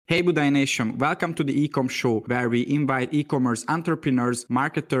Hey Budai Nation, welcome to the Ecom Show, where we invite e-commerce entrepreneurs,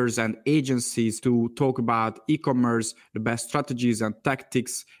 marketers, and agencies to talk about e-commerce, the best strategies and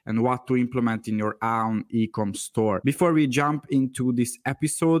tactics, and what to implement in your own e-com store. Before we jump into this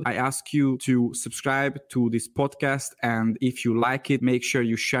episode, I ask you to subscribe to this podcast, and if you like it, make sure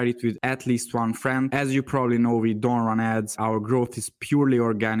you share it with at least one friend. As you probably know, we don't run ads. Our growth is purely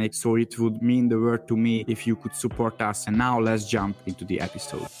organic, so it would mean the world to me if you could support us. And now let's jump into the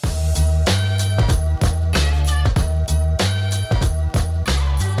episode.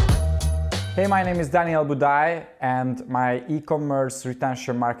 Hey, my name is Daniel Budai, and my e-commerce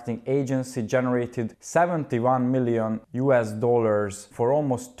retention marketing agency generated $71 million for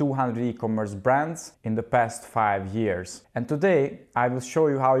almost 200 e-commerce brands in the past 5 years. And today I will show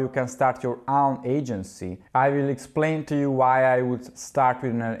you how you can start your own agency. I will explain to you why I would start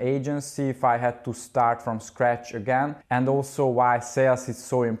with an agency if I had to start from scratch again, and also why sales is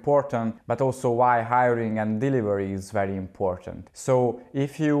so important, but also why hiring and delivery is very important. So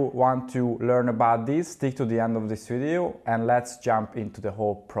if you want to learn about this, stick to the end of this video and let's jump into the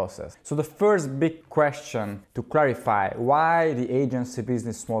whole process. So the first big question to clarify, why the agency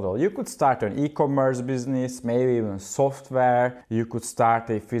business model? You could start an e-commerce business, maybe even software. You could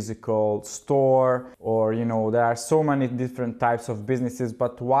start a physical store, or there are so many different types of businesses,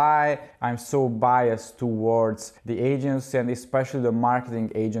 but why I'm so biased towards the agency and especially the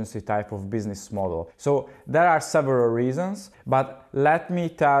marketing agency type of business model? So there are several reasons, but let me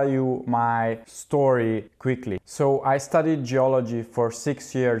tell you my story quickly. So I studied geology for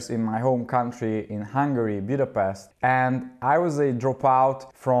 6 years in my home country in Hungary, Budapest, and I was a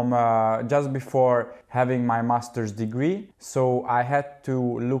dropout from just before having my master's degree. So I had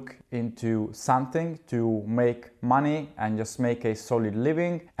to look into something to make money and just make a solid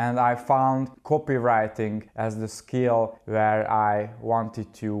living, and I found copywriting as the skill where I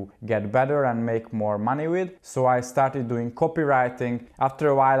wanted to get better and make more money with. So I started doing copywriting. After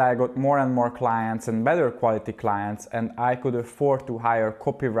a while I got more and more clients and better quality clients, and I could afford to hire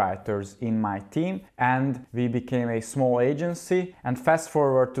copywriters in my team, and we became a small agency. And fast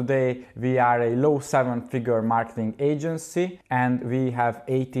forward today, we are a low 7-figure marketing agency, and we have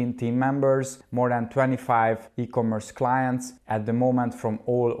 18 team members, more than 25 e-commerce clients at the moment from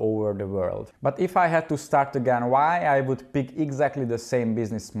all over the world. But if I had to start again, why I would pick exactly the same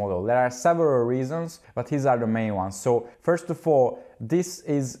business model? There are several reasons, but these are the main ones. So first of all, this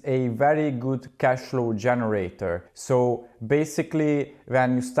is a very good cash flow generator. So basically,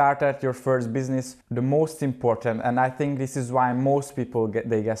 when you start at your first business, the most important, and I think this is why most people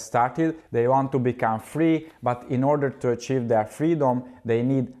get started, they want to become free, but in order to achieve their freedom, they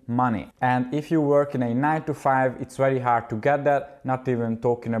need money. And if you work in a 9-to-5, it's very hard to get that, not even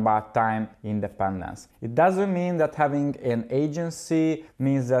talking about time independence. It doesn't mean that having an agency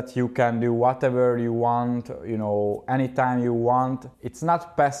means that you can do whatever you want, anytime you want. It's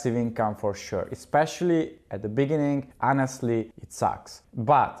not passive income for sure, especially at the beginning. Honestly, it sucks.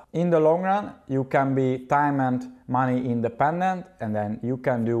 But in the long run, you can be time and money independent, and then you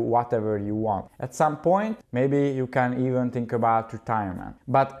can do whatever you want. At some point, maybe you can even think about retirement.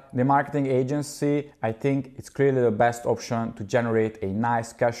 But the marketing agency, I think it's clearly the best option to generate a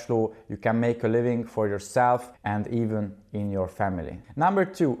nice cash flow. You can make a living for yourself and even in your family. Number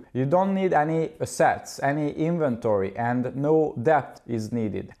 2, you don't need any assets, any inventory, and no debt is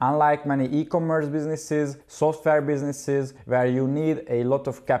needed. Unlike many e-commerce businesses, software businesses, where you need a lot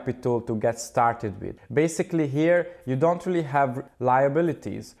of capital to get started with. Basically here, you don't really have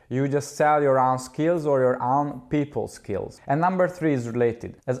liabilities. You just sell your own skills or your own people skills. And number 3 is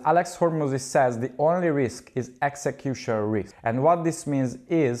related. As Alex Hormozy says, the only risk is execution risk. And what this means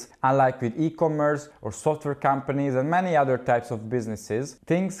is, unlike with e-commerce or software companies and many other types of businesses,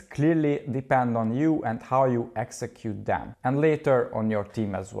 things clearly depend on you and how you execute them, and later on your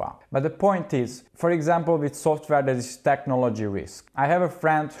team as well. But the point is, for example, with software, there is technology risk. I have a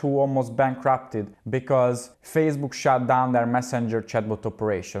friend who almost bankrupted because Facebook shut down their Messenger chatbot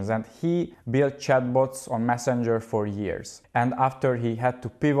operations, and he built chatbots on Messenger for years. And after he had to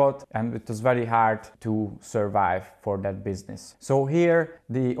pivot, and it was very hard to survive for that business. So here,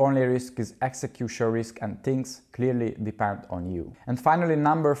 the only risk is execution risk, and things clearly depend on you. And finally,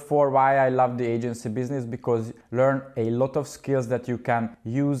 number 4, why I love the agency business, because you learn a lot of skills that you can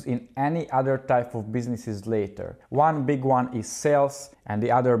use in any other type of businesses later. One big one is sales, and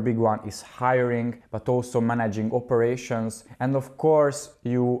the other big one is hiring, but also managing operations. And of course,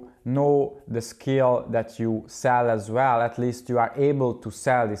 you know the skill that you sell as well. At least you are able to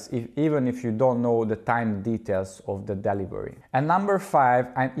sell this even if you don't know the tiny details of the delivery. And number 5,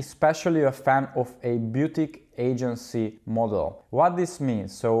 I'm especially a fan of a boutique agency model. What this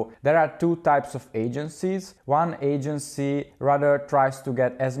means? So there are two types of agencies. One agency rather tries to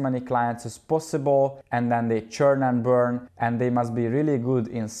get as many clients as possible, and then they churn and burn, and they must be really good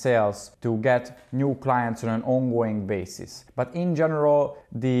in sales to get new clients on an ongoing basis. But in general,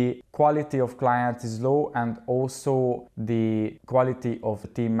 the quality of clients is low, and also the quality of the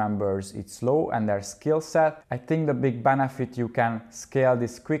team members is low, and their skill set. I think the big benefit, you can scale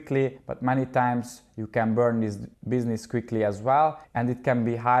this quickly, but many times you can burn this business quickly as well, and it can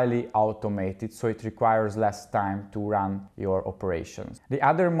be highly automated, so it requires less time to run your operations. The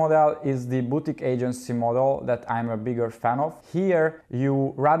other model is the boutique agency model that I'm a bigger fan of. Here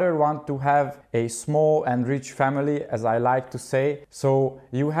you rather want to have a small and rich family, as I like to say. So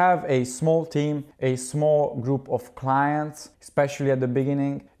you have a small team, a small group of clients, especially at the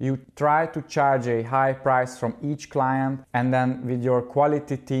beginning. You try to charge a high price from each client, and then with your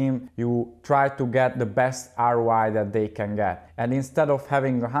quality team you try to get the best ROI that they can get. And instead of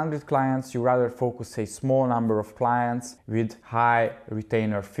having 100 clients, you rather focus a small number of clients with high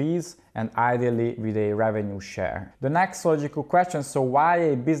retainer fees, and ideally with a revenue share. The next logical question, so why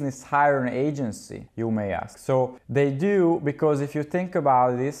a business hire an agency, you may ask? So they do because if you think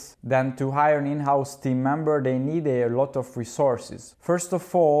about this, then to hire an in-house team member, they need a lot of resources. First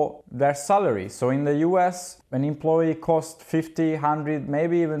of all, their salary. So in the US, an employee costs 50, 100,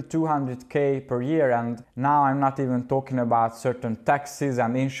 maybe even 200K per year, and now I'm not even talking about certain taxes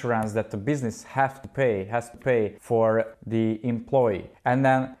and insurance that the business has to pay for the employee. And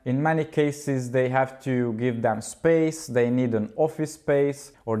then in many cases they have to give them space, they need an office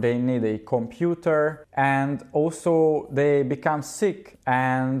space, or they need a computer, and also they become sick,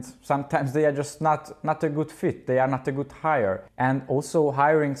 and sometimes they are just not a good fit, they are not a good hire. And also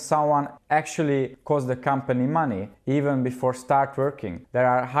hiring someone actually costs the company money even before start working. There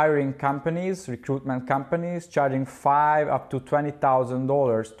are hiring companies, recruitment companies, charging $5,000 up to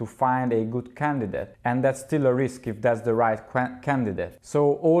 $20,000 to find a good candidate, and that's still a risk if that's the right candidate.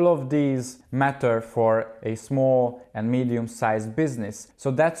 So all of these matter for a small and medium-sized business.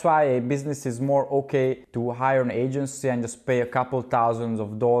 So that's why a business is more okay to hire an agency and just pay a couple thousands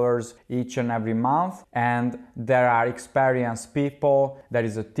of dollars each and every month, and there are experienced people, there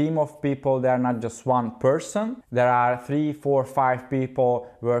is a team of people, they are not just one person, there are 3, 4, 5 people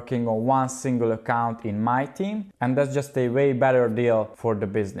working on one single account in my team, and that's just a way better deal for the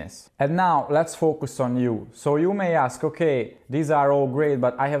business. And now let's focus on you. So you may ask, okay, these are all great,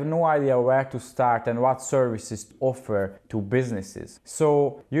 but I have no idea where to start and what services to offer to businesses.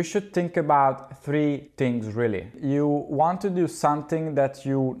 So you should think about 3 things really. You want to do something that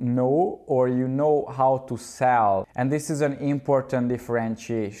you know, or you know how to sell, and this is an important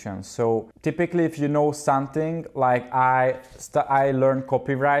differentiation. So typically if you know something, like I learned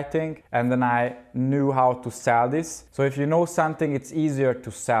copywriting and then I knew how to sell this. So if you know something, it's easier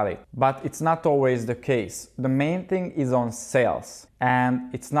to sell it, but it's not always the case. The main thing is on sales,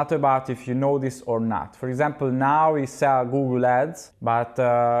 and it's not about if you know this or not. For example, now we sell Google Ads, but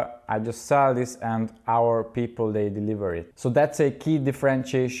I just sell this and our people, they deliver it. So that's a key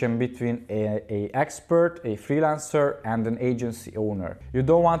differentiation between a expert, a freelancer, and an agency owner. You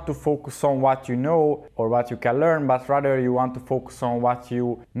don't want to focus on what you know or what you can learn, but rather you want to focus on what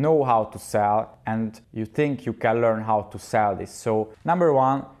you know how to sell and you think you can learn how to sell this. So number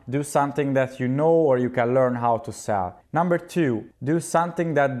 1, do something that you know or you can learn how to sell. Number 2, do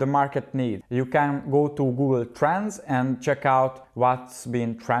something that the market needs. You can go to Google Trends and check out what's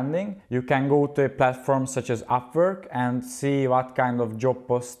been trending. You can go to a platform such as Upwork and see what kind of job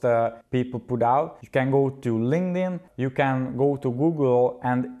posts people put out. You can go to LinkedIn. You can go to Google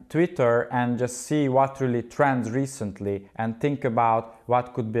and Twitter and just see what really trends recently and think about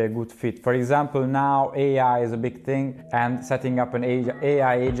what could be a good fit. For example, now AI is a big thing, and setting up an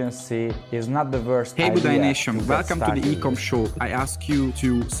AI agency is not the worst idea. Hey Budai Nation, welcome to the Ecom Show. I ask you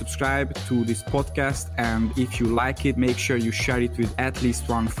to subscribe to this podcast, and if you like it, make sure you share it with at least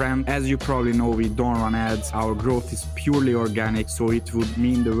one friend. As you probably know, we don't run ads. Our growth is purely organic, so it would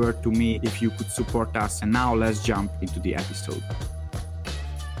mean the world to me if you could support us. And now let's jump into the episode.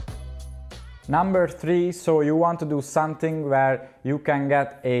 Number 3, so you want to do something where you can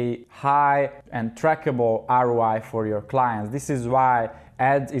get a high and trackable ROI for your clients. This is why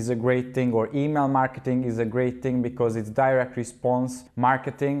ads is a great thing, or email marketing is a great thing because it's direct response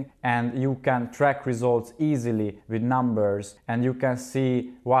marketing and you can track results easily with numbers and you can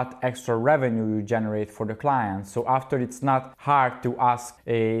see what extra revenue you generate for the client. So after, it's not hard to ask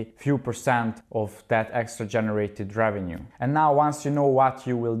a few percent of that extra generated revenue. And now once you know what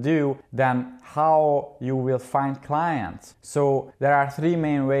you will do, then how you will find clients. So there are three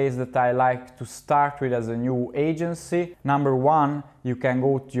main ways that I like to start with as a new agency. Number one, you can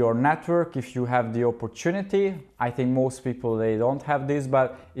go to your network if you have the opportunity. I think most people, they don't have this,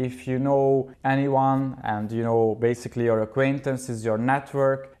 but if you know anyone and you know basically your acquaintances, your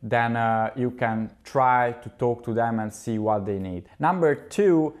network, then you can try to talk to them and see what they need. Number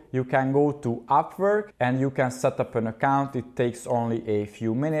two, you can go to Upwork and you can set up an account. It takes only a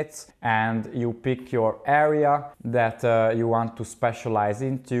few minutes and you pick your area that you want to specialize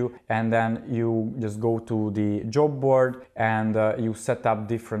into, and then you just go to the job board and you set up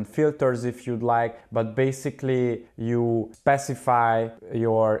different filters if you'd like, but basically you specify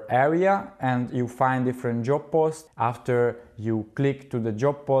your area and you find different job posts. After, you click to the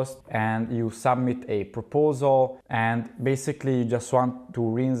job post and you submit a proposal, and basically you just want to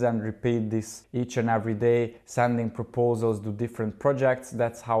rinse and repeat this each and every day, sending proposals to different projects.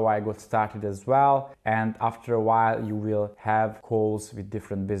 That's how I got started as well, and after a while you will have calls with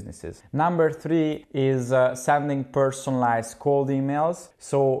different businesses. Number three is sending personalized cold emails.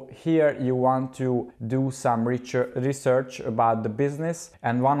 So here you want to do some research about the business,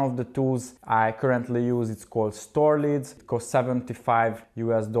 and one of the tools I currently use, it's called Store Leads. It costs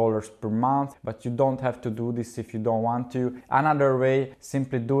 $75 per month, but you don't have to do this if you don't want to. Another way,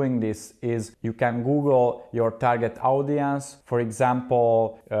 simply doing this, is you can Google your target audience. For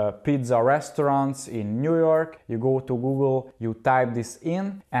example, pizza restaurants in New York. You go to Google, you type this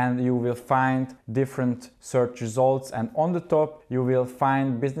in, and you will find different search results, and on the top you will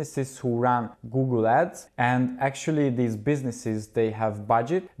find businesses who run Google ads. And actually these businesses, they have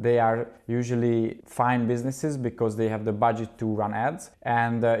budget. They are usually fine businesses because they have the budget to run ads,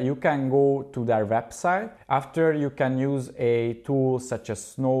 and you can go to their website. After, you can use a tool such as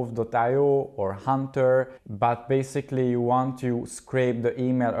Snove.io or Hunter, but basically you want to scrape the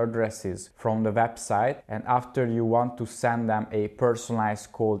email addresses from the website, and after you want to send them a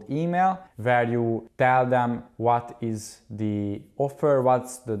personalized cold email where you tell them what is the offer,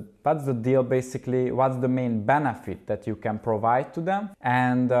 what's the deal, basically what's the main benefit that you can provide to them,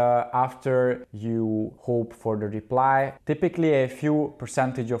 and after, you hope for the reply. Typically a few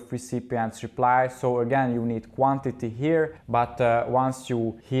percentage of recipients reply, so again you need quantity here, but once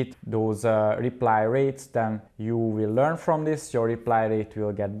you hit those reply rates, then you will learn from this. Your reply rate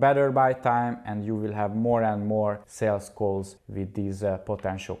will get better by time and you will have more and more sales calls with these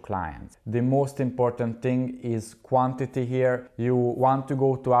potential clients. The most important thing is quantity here. You want to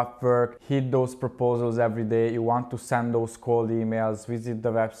go to Upwork, hit those proposals every day. You want to send those cold emails, visit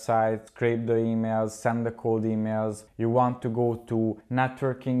the website, scrape the emails, send the cold emails. You want to go to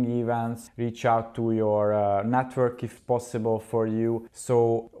networking events, reach out to your network if possible for you.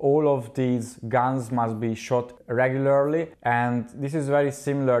 So all of these guns must be shot regularly, and this is very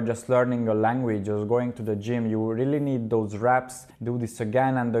similar just learning a language or going to the gym. You really need those reps. Do this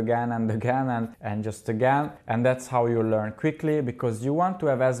again and again and again and just again, and that's how you learn quickly, because you want to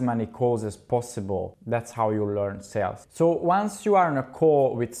have as many calls as possible. That's how you learn sales. So once you are on a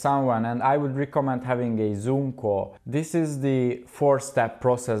call with someone, and I would recommend having a Zoom call, this is the 4-step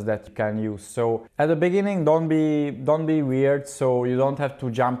process that you can use. So at the beginning, don't be weird, so you don't have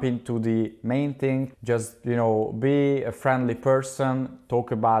to jump into the main thing. Just, be a friendly person,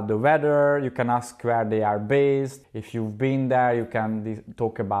 talk about the weather. You can ask where they are based. If you've been there, you can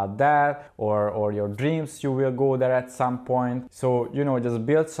talk about that, or your dreams, you will go there at some point. So, just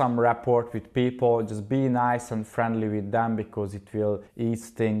build some rapport with people. Just be nice and friendly with them, because it will ease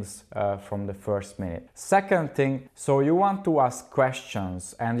things from the first minute. Second thing, so you want to ask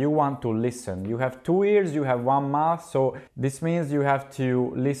questions and you want to listen. You have 2 ears, you have 1 mouth, so this means you have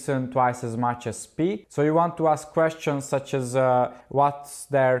to listen twice as much as speak. So you want to ask questions such as what's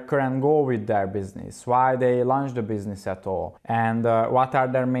their current goal with their business, why they launched the business at all, and what are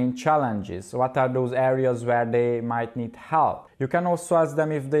their main challenges, what are those areas where they might need help. You can also ask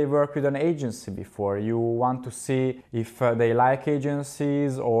them if they work with an agency before. You want to see if they like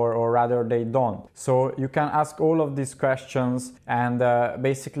agencies or rather they don't. So you can ask all of these questions, and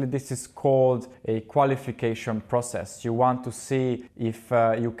basically this is called a qualification process. You want to see if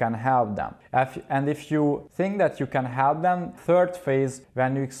you can help them. And if you think that you can help them, third phase,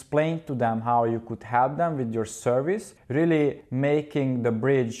 when you explain to them how you could help them with your service, really making the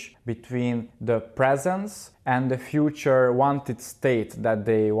bridge between the presence and the future wanted state that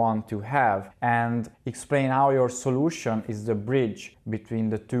they want to have, and explain how your solution is the bridge between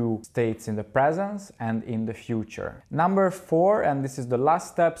the two states in the present and in the future. Number 4, and this is the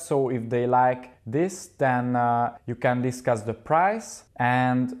last step, so if they like this, then you can discuss the price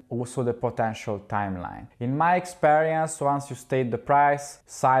and also the potential timeline. In my experience, once you state the price,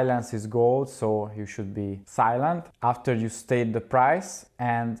 silence is gold, so you should be silent after you state the price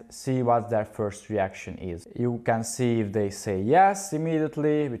and see what their first reaction is. You can see if they say yes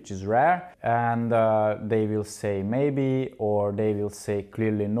immediately, which is rare, and they will say maybe, or they will say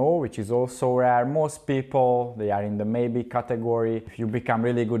clearly no, which is also rare. Most people, they are in the maybe category. If you become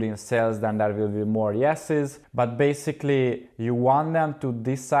really good in sales, then there will be more yeses, but basically you want them to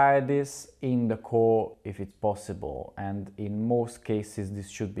decide this in the call if it's possible, and in most cases this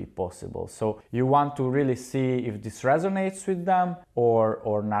should be possible. So you want to really see if this resonates with them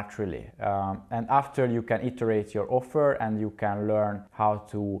or not really, and after you can iterate your offer and you can learn how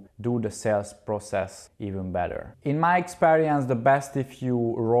to do the sales process even better. In my experience, the best if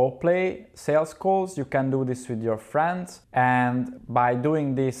you role play sales calls. You can do this with your friends, and by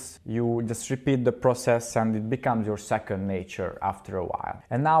doing this you just repeat the process and it becomes your second nature after a while.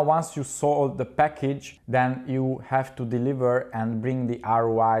 And now once you sold the package, then you have to deliver and bring the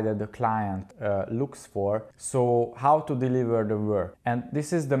ROI that the client looks for. So how to deliver the work, and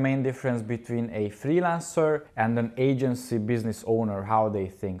this is the main difference between a freelancer and an agency business owner, how they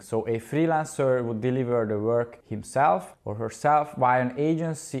think. So a freelancer would deliver the work himself or herself, while an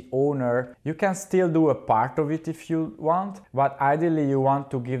agency owner, you can still do a part of it if you want, but ideally you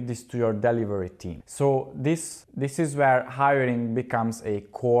want to give this to your delivery team. So this is where hiring becomes a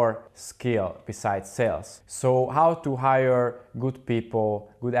core skill besides sales. So how to hire good people,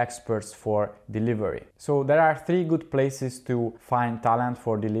 good experts for delivery. So there are 3 good places to find talent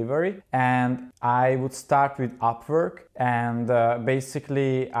for delivery, and I would start with Upwork, and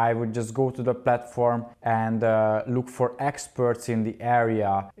basically I would just go to the platform and look for experts in the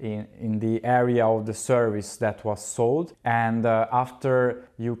area, in the area of the service that was sold, and after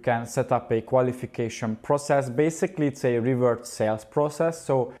you can set up a qualification process. Basically it's a reverse sales process,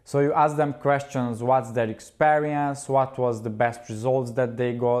 so you ask them questions: what's their experience, what was the best results that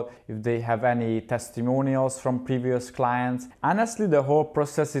they got, if they have any testimonials from previous clients. Honestly, the whole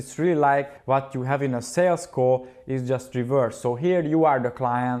process is really like what you have in a sales call, is just reverse. So here you are the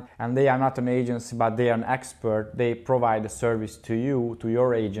client and they are not an agency, but they are an expert. They provide a service to you, to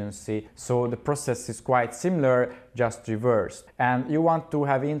your agency. So the process is quite similar, just reversed. And you want to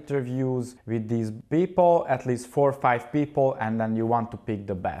have interviews with these people, at least 4 or 5 people, and then you want to pick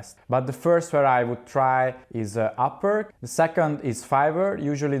the best. But the first where I would try is Upwork. The second is Fiverr.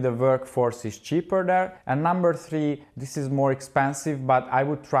 Usually the workforce is cheaper there. And number 3, this is more expensive, but I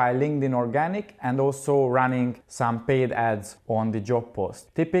would try LinkedIn Organic and also running some paid ads on the job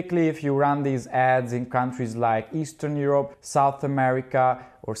post. Typically, if you run these ads in countries like Eastern Europe, South America,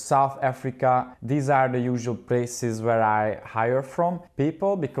 or South Africa, these are the usual places where I hire from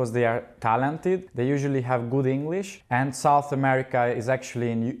people because they are talented. They usually have good English, and South America is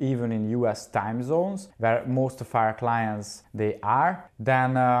actually even in US time zones where most of our clients they are.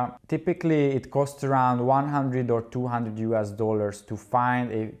 Then typically it costs around $100 or $200 to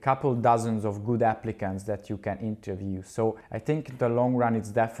find a couple dozens of good applicants that you can interview. So I think in the long run it's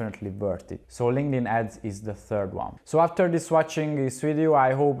definitely worth it. So LinkedIn ads is the third one. So after watching this video,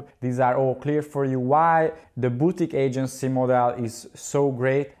 I hope these are all clear for you why the boutique agency model is so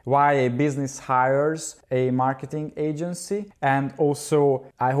great, why a business hires a marketing agency, and also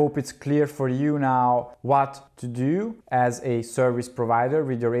I hope it's clear for you now what to do as a service provider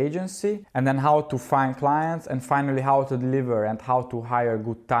with your agency, and then how to find clients, and finally how to deliver and how to hire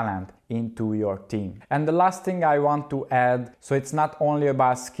good talent into your team. And the last thing I want to add, so it's not only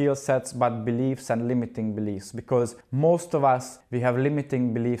about skill sets but beliefs and limiting beliefs, because most of us, we have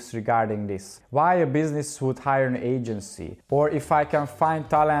limiting beliefs regarding this. Why a business would hire an agency? Or if I can find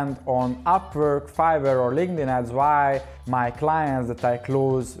talent on Upwork, Fiverr or LinkedIn ads, why my clients that I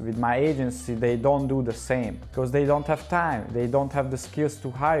close with my agency, they don't do the same? Because they don't have time, they don't have the skills to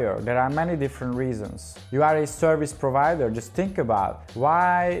hire. There are many different reasons. You are a service provider, just think about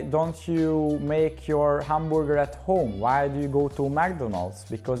why don't don't you make your hamburger at home? Why do you go to McDonald's?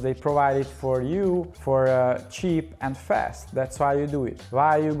 Because they provide it for you for cheap and fast. That's why you do it.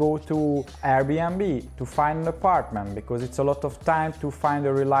 Why you go to Airbnb? To find an apartment, because it's a lot of time to find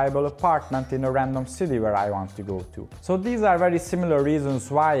a reliable apartment in a random city where I want to go to. So these are very similar reasons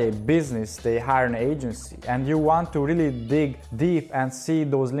why a business, they hire an agency, and you want to really dig deep and see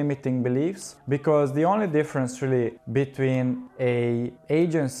those limiting beliefs, because the only difference really between a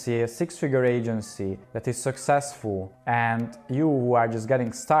agency, a six-figure agency that is successful, and you who are just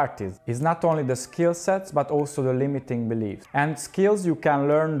getting started is not only the skill sets but also the limiting beliefs. And skills, you can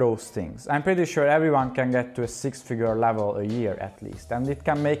learn those things. I'm pretty sure everyone can get to a six-figure level a year at least, and it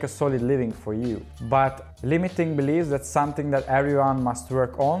can make a solid living for you. But limiting beliefs, that's something that everyone must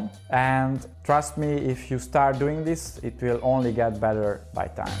work on, and trust me, if you start doing this, it will only get better by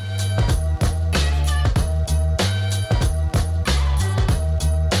time.